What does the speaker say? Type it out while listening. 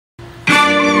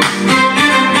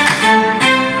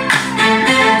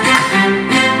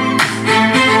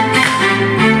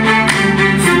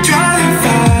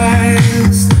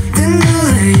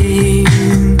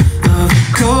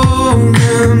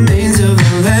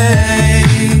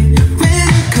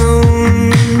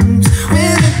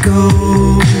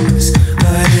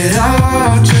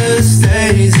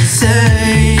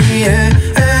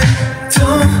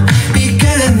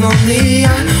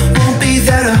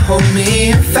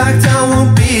fact, I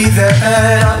won't be there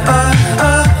at all.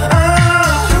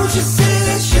 Don't you say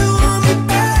that you want me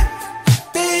back,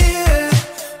 baby?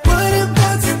 What I'm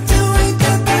about to do ain't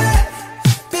that bad,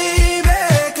 baby.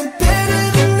 Compared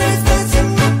to the knife that's in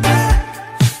my back,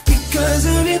 because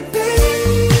of you, baby.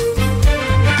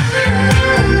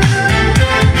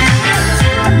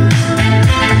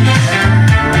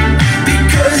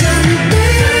 Because of you,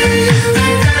 baby.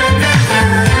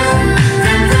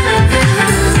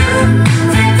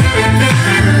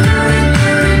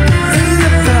 In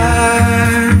the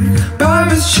back,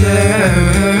 barber's chair,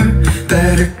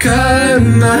 better cut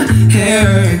my hair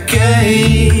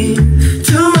again.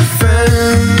 To my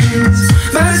friends,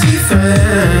 my sweet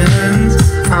friends,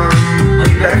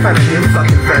 you better find a new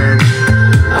fucking friend.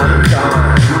 I'm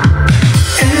gone.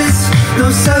 It's no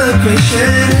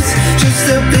celebration, it's just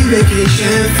a big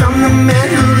vacation from the man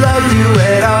who loved you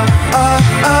at all.